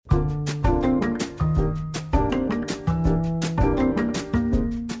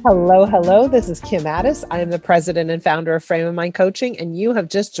Hello, hello. This is Kim Addis. I am the president and founder of Frame of Mind Coaching, and you have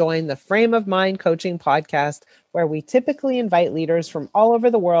just joined the Frame of Mind Coaching podcast, where we typically invite leaders from all over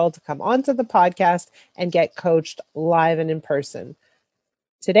the world to come onto the podcast and get coached live and in person.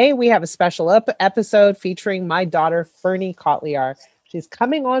 Today, we have a special episode featuring my daughter, Ferne Kotliar. She's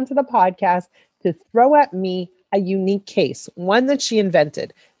coming onto the podcast to throw at me a unique case, one that she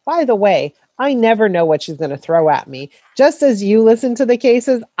invented. By the way, I never know what she's going to throw at me. Just as you listen to the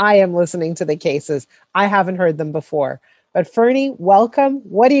cases, I am listening to the cases. I haven't heard them before. But Ferne, welcome.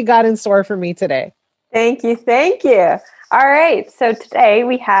 What do you got in store for me today? Thank you. Thank you. All right. So today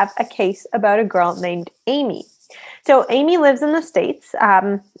we have a case about a girl named Amy. So Amy lives in the States.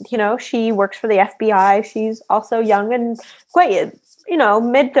 She works for the FBI. She's also young and quite,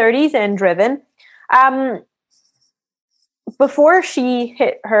 mid-30s and driven. Before she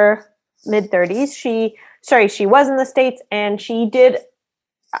hit her mid-30s, she was in the States and she did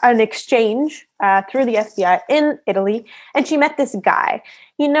an exchange through the FBI in Italy, and she met this guy,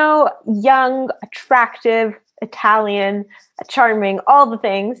 young, attractive, Italian, charming, all the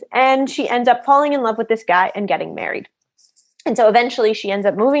things, and she ends up falling in love with this guy and getting married. And so eventually she ends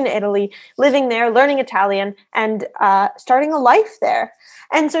up moving to Italy, living there, learning Italian, and starting a life there.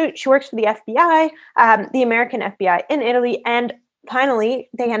 And so she works for the FBI, the American FBI in Italy, and finally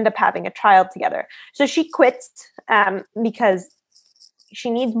they end up having a child together. So she quits because she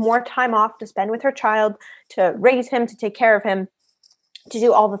needs more time off to spend with her child, to raise him, to take care of him, to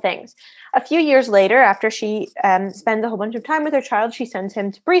do all the things. A few years later, after she spends a whole bunch of time with her child, she sends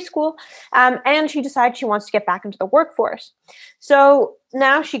him to preschool, and she decides she wants to get back into the workforce. So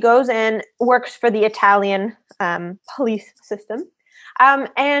now she goes and works for the Italian police system,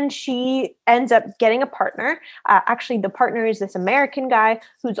 and she ends up getting a partner. Actually, the partner is this American guy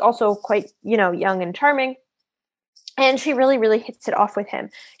who's also quite, young and charming. And she really, really hits it off with him.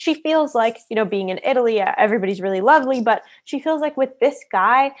 She feels like, being in Italy, everybody's really lovely, but she feels like with this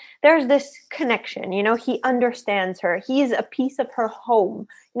guy, there's this connection. He understands her. He's a piece of her home.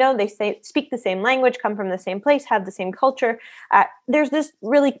 They speak the same language, come from the same place, have the same culture. There's this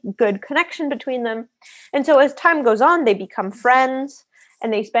really good connection between them. And so as time goes on, they become friends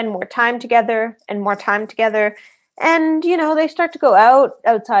and they spend more time together and more time together. And, they start to go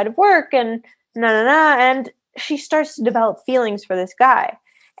outside of work and and she starts to develop feelings for this guy.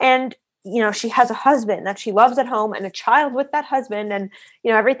 And, she has a husband that she loves at home and a child with that husband. And,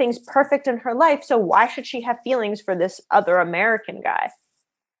 everything's perfect in her life. So why should she have feelings for this other American guy?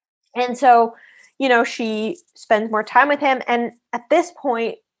 And so, she spends more time with him. And at this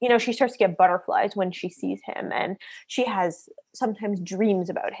point, she starts to get butterflies when she sees him. And she has sometimes dreams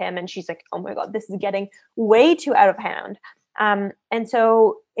about him. And she's like, oh my God, this is getting way too out of hand. And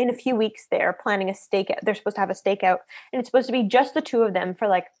so in a few weeks, they're planning a stakeout. They're supposed to have a stakeout, and it's supposed to be just the two of them for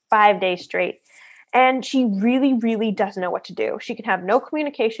like 5 days straight. And she really, really doesn't know what to do. She can have no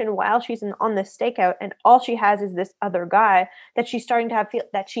communication while she's on this stakeout, and all she has is this other guy that she's starting to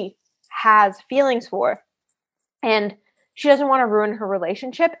that she has feelings for, and she doesn't want to ruin her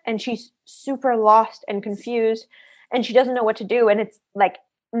relationship. And she's super lost and confused, and she doesn't know what to do. And it's like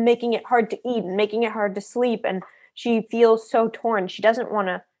making it hard to eat and making it hard to sleep. And she feels so torn. She doesn't want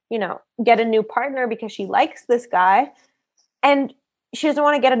to, get a new partner because she likes this guy. And she doesn't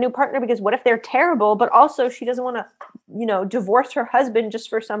want to get a new partner because what if they're terrible? But also she doesn't want to, divorce her husband just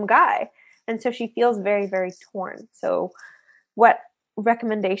for some guy. And so she feels very, very torn. So what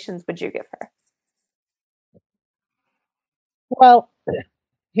recommendations would you give her? Well,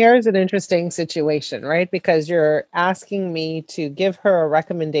 here's an interesting situation, right? Because you're asking me to give her a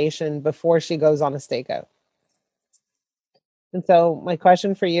recommendation before she goes on a stakeout. And so my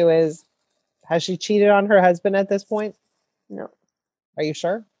question for you is, has she cheated on her husband at this point? No. Are you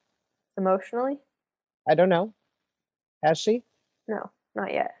sure? Emotionally? I don't know. Has she? No,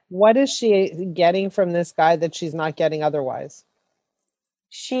 not yet. What is she getting from this guy that she's not getting otherwise?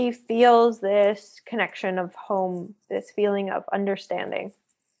 She feels this connection of home, this feeling of understanding.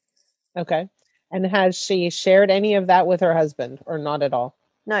 Okay. And has she shared any of that with her husband or not at all?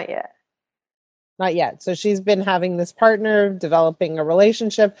 Not yet. Not yet. So she's been having this partner, developing a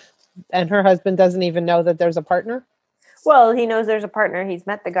relationship, and her husband doesn't even know that there's a partner? Well, he knows there's a partner. He's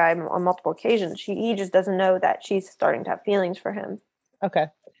met the guy on multiple occasions. He just doesn't know that she's starting to have feelings for him. Okay.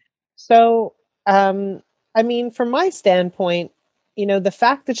 So, from my standpoint, the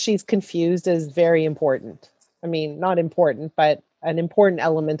fact that she's confused is very important. Not important, but an important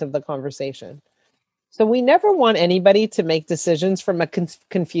element of the conversation. So we never want anybody to make decisions from a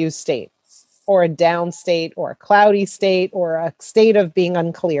confused state, or a down state, or a cloudy state, or a state of being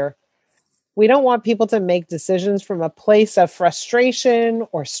unclear. We don't want people to make decisions from a place of frustration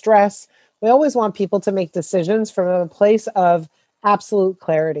or stress. We always want people to make decisions from a place of absolute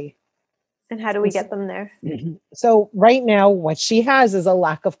clarity. And how do we get them there? So right now, what she has is a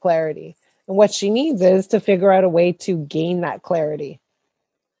lack of clarity. And what she needs is to figure out a way to gain that clarity.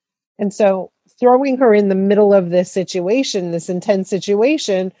 And so throwing her in the middle of this situation, this intense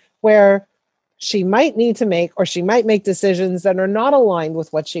situation where she might need to make, or she might make decisions that are not aligned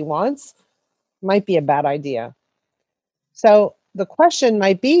with what she wants, might be a bad idea. So the question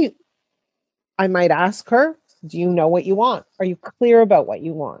might be, I might ask her, do you know what you want? Are you clear about what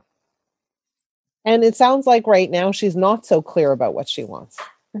you want? And it sounds like right now she's not so clear about what she wants.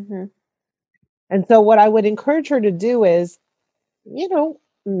 Mm-hmm. And so what I would encourage her to do is,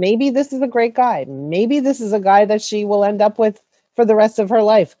 maybe this is a great guy. Maybe this is a guy that she will end up with for the rest of her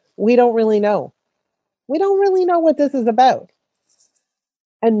life. We don't really know. We don't really know what this is about.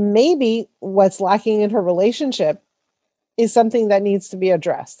 And maybe what's lacking in her relationship is something that needs to be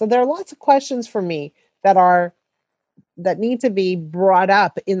addressed. So there are lots of questions for me that need to be brought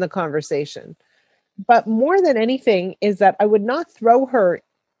up in the conversation. But more than anything is that I would not throw her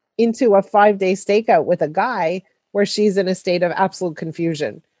into a 5-day stakeout with a guy where she's in a state of absolute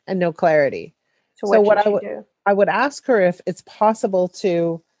confusion and no clarity. So what should she do? I would ask her if it's possible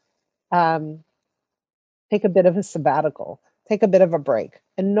to take a bit of a sabbatical, take a bit of a break,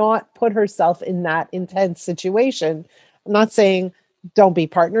 and not put herself in that intense situation. I'm not saying don't be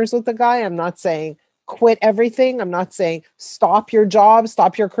partners with the guy. I'm not saying quit everything. I'm not saying stop your job,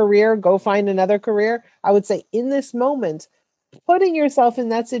 stop your career, go find another career. I would say in this moment, putting yourself in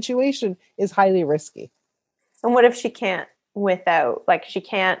that situation is highly risky. And what if she can't she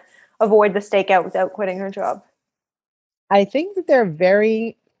can't avoid the stakeout without quitting her job? I think that there are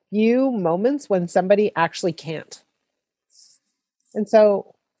very few moments when somebody actually can't. And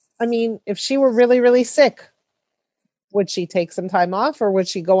so, if she were really, really sick, would she take some time off or would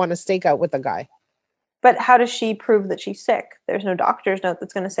she go on a stakeout with a guy? But how does she prove that she's sick? There's no doctor's note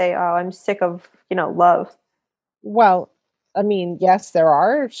that's going to say, oh, I'm sick of, love. Well, yes, there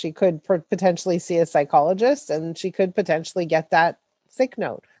are. She could potentially see a psychologist and she could potentially get that sick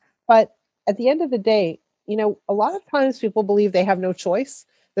note. But at the end of the day, a lot of times people believe they have no choice,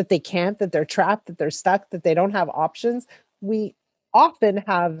 that they can't, that they're trapped, that they're stuck, that they don't have options. We often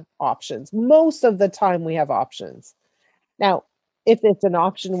have options. Most of the time we have options. Now, if it's an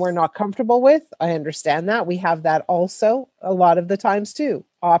option we're not comfortable with, I understand that. We have that also a lot of the times too.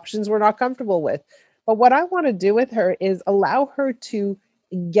 Options we're not comfortable with. But what I want to do with her is allow her to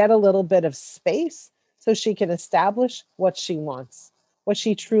get a little bit of space so she can establish what she wants, what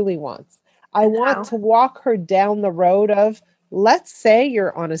she truly wants. I want to walk her down the road of, let's say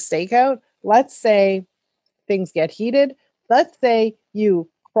you're on a stakeout. Let's say things get heated. Let's say you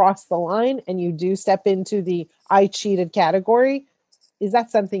cross the line and you do step into the I cheated category. Is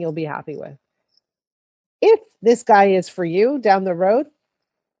that something you'll be happy with? If this guy is for you down the road,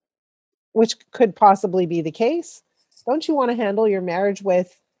 which could possibly be the case, don't you want to handle your marriage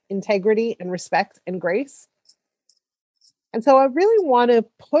with integrity and respect and grace? And so I really want to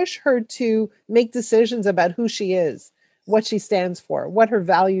push her to make decisions about who she is, what she stands for, what her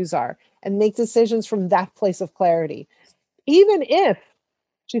values are, and make decisions from that place of clarity. Even if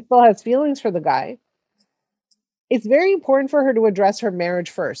she still has feelings for the guy, it's very important for her to address her marriage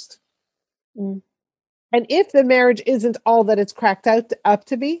first. And if the marriage isn't all that it's cracked up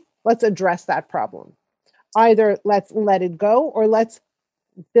to be, let's address that problem. Either let's let it go or let's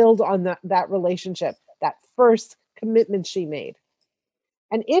build on that relationship, that first commitment she made.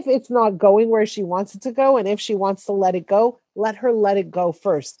 And if it's not going where she wants it to go, and if she wants to let it go, let her let it go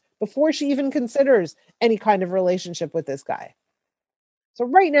first before she even considers any kind of relationship with this guy. So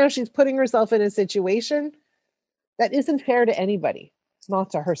right now she's putting herself in a situation that isn't fair to anybody,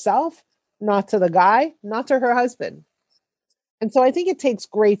 not to herself, not to the guy, not to her husband. And so I think it takes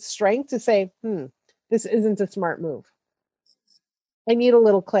great strength to say, this isn't a smart move. I need a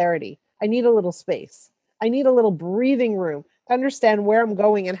little clarity. I need a little space. I need a little breathing room to understand where I'm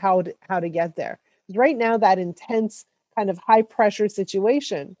going and how to get there. Because right now, that intense kind of high pressure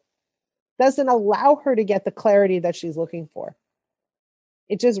situation doesn't allow her to get the clarity that she's looking for.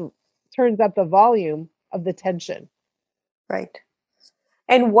 It just turns up the volume of the tension. Right.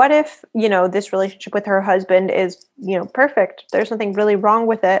 And what if, this relationship with her husband is, perfect. There's nothing really wrong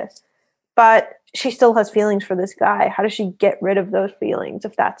with it, but she still has feelings for this guy. How does she get rid of those feelings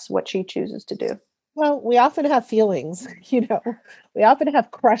if that's what she chooses to do? Well, we often have feelings, we often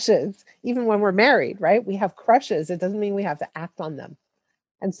have crushes, even when we're married, right? We have crushes. It doesn't mean we have to act on them.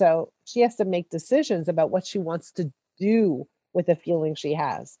 And so she has to make decisions about what she wants to do with the feeling she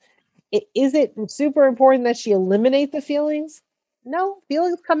has. Is it super important that she eliminate the feelings? No,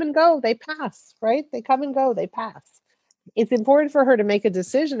 feelings come and go. They pass, right? They come and go. They pass. It's important for her to make a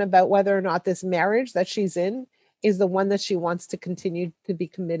decision about whether or not this marriage that she's in is the one that she wants to continue to be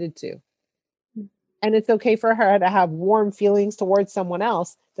committed to. And it's okay for her to have warm feelings towards someone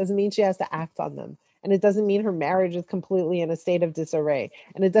else. Doesn't mean she has to act on them. And it doesn't mean her marriage is completely in a state of disarray.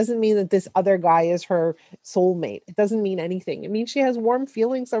 And it doesn't mean that this other guy is her soulmate. It doesn't mean anything. It means she has warm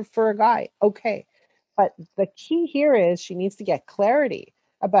feelings for a guy. Okay. But the key here is she needs to get clarity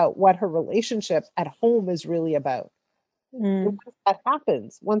about what her relationship at home is really about. And once that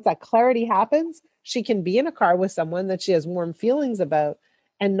happens, once that clarity happens, she can be in a car with someone that she has warm feelings about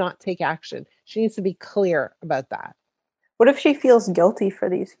and not take action. She needs to be clear about that. What if she feels guilty for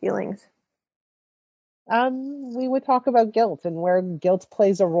these feelings? We would talk about guilt and where guilt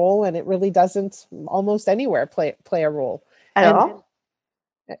plays a role, and it really doesn't almost anywhere play a role. At all?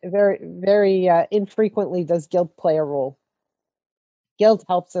 Very, very infrequently does guilt play a role. Guilt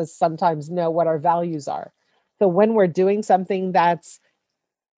helps us sometimes know what our values are. So when we're doing something that's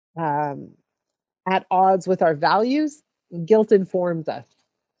at odds with our values, guilt informs us.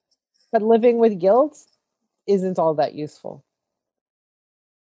 But living with guilt isn't all that useful.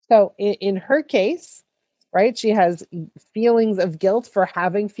 So in her case, right, she has feelings of guilt for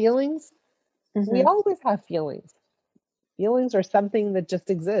having feelings. We always have feelings. Feelings are something that just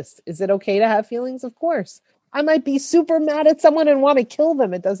exists. Is it okay to have feelings? Of course. I might be super mad at someone and want to kill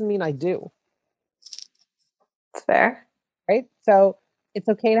them. It doesn't mean I do. It's fair. Right? So it's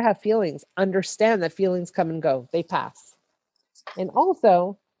okay to have feelings. Understand that feelings come and go. They pass. And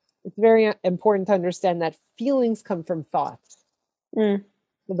also, it's very important to understand that feelings come from thoughts. So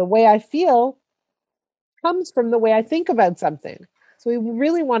the way I feel comes from the way I think about something. So we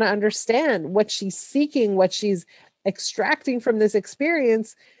really want to understand what she's seeking, what she's extracting from this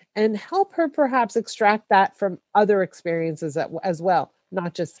experience, and help her perhaps extract that from other experiences as well,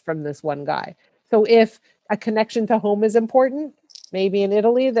 not just from this one guy. So if a connection to home is important, maybe in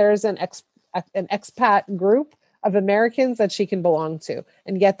Italy, there's an expat group of Americans that she can belong to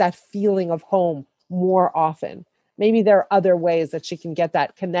and get that feeling of home more often. Maybe there are other ways that she can get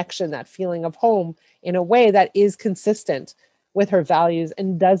that connection, that feeling of home in a way that is consistent with her values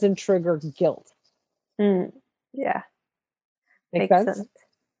and doesn't trigger guilt. Yeah. Makes sense?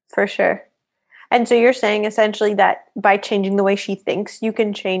 For sure. And so you're saying essentially that by changing the way she thinks, you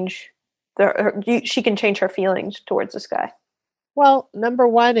can change she can change her feelings towards this guy. Well, number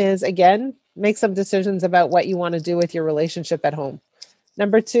one is, again, make some decisions about what you want to do with your relationship at home.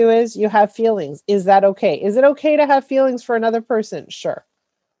 Number two is you have feelings. Is that okay? Is it okay to have feelings for another person? Sure.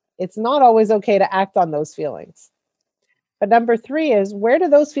 It's not always okay to act on those feelings. But number three is, where do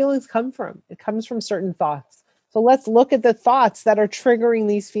those feelings come from? It comes from certain thoughts. So let's look at the thoughts that are triggering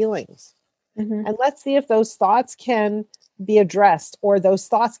these feelings. And let's see if those thoughts can be addressed, or those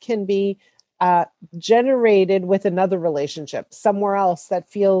thoughts can be generated with another relationship somewhere else that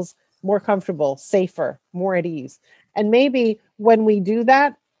feels more comfortable, safer, more at ease. And maybe when we do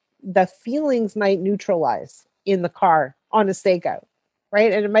that, the feelings might neutralize in the car on a stakeout,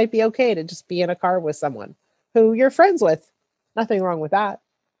 right? And it might be okay to just be in a car with someone who you're friends with. Nothing wrong with that.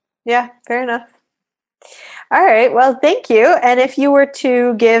 Yeah, fair enough. All right. Well, thank you. And if you were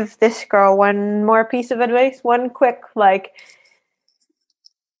to give this girl one more piece of advice, one quick, like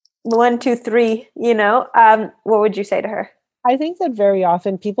 1, 2, 3, what would you say to her? I think that very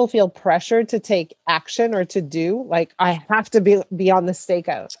often people feel pressured to take action or to do, like, I have to be on the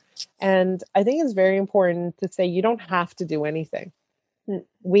stakeout. And I think it's very important to say you don't have to do anything.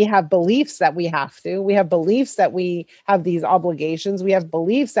 We have beliefs that we have to. We have beliefs that we have these obligations. We have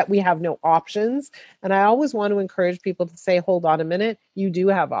beliefs that we have no options. And I always want to encourage people to say, hold on a minute, you do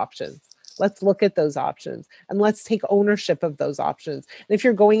have options. Let's look at those options and let's take ownership of those options. And if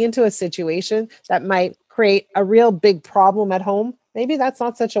you're going into a situation that might create a real big problem at home, maybe that's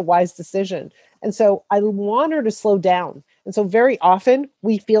not such a wise decision. And so I want her to slow down. And so very often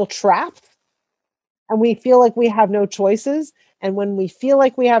we feel trapped and we feel like we have no choices. And when we feel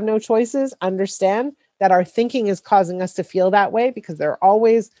like we have no choices, understand that our thinking is causing us to feel that way, because there are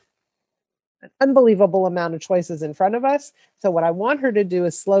always an unbelievable amount of choices in front of us. So what I want her to do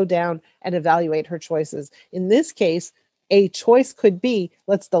is slow down and evaluate her choices. In this case, a choice could be,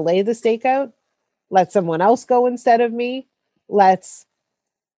 let's delay the stakeout. Let someone else go instead of me. Let's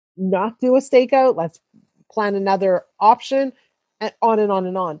not do a stakeout. Let's plan another option, and on and on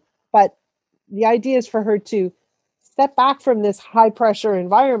and on. But the idea is for her to step back from this high pressure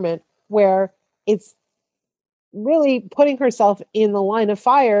environment where it's really putting herself in the line of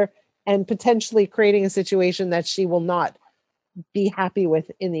fire and potentially creating a situation that she will not be happy with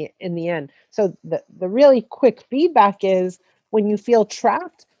in the end. So the really quick feedback is when you feel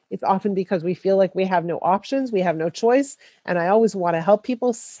trapped, it's often because we feel like we have no options, we have no choice. And I always want to help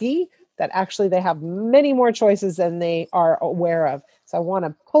people see that actually they have many more choices than they are aware of. So I want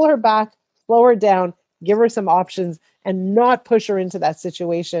to pull her back, slow her down, give her some options, and not push her into that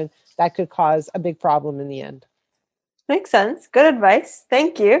situation that could cause a big problem in the end. Makes sense. Good advice.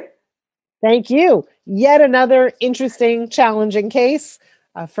 Thank you. Thank you. Yet another interesting, challenging case.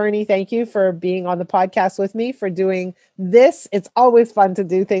 Ferne, thank you for being on the podcast with me, for doing this. It's always fun to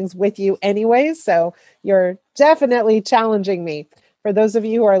do things with you anyways, so you're definitely challenging me. For those of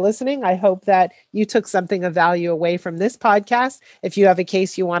you who are listening, I hope that you took something of value away from this podcast. If you have a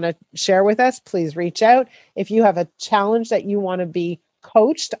case you want to share with us, please reach out. If you have a challenge that you want to be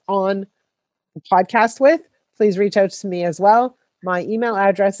coached on the podcast with, please reach out to me as well. My email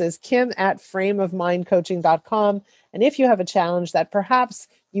address is kim@frameofmindcoaching.com. And if you have a challenge that perhaps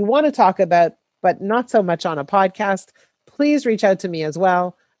you want to talk about, but not so much on a podcast, please reach out to me as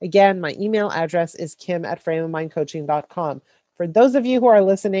well. Again, my email address is kim@frameofmindcoaching.com. For those of you who are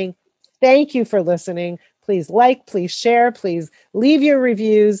listening, thank you for listening. Please like, please share, please leave your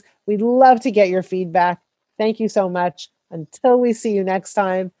reviews. We'd love to get your feedback. Thank you so much. Until we see you next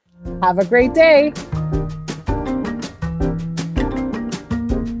time, have a great day.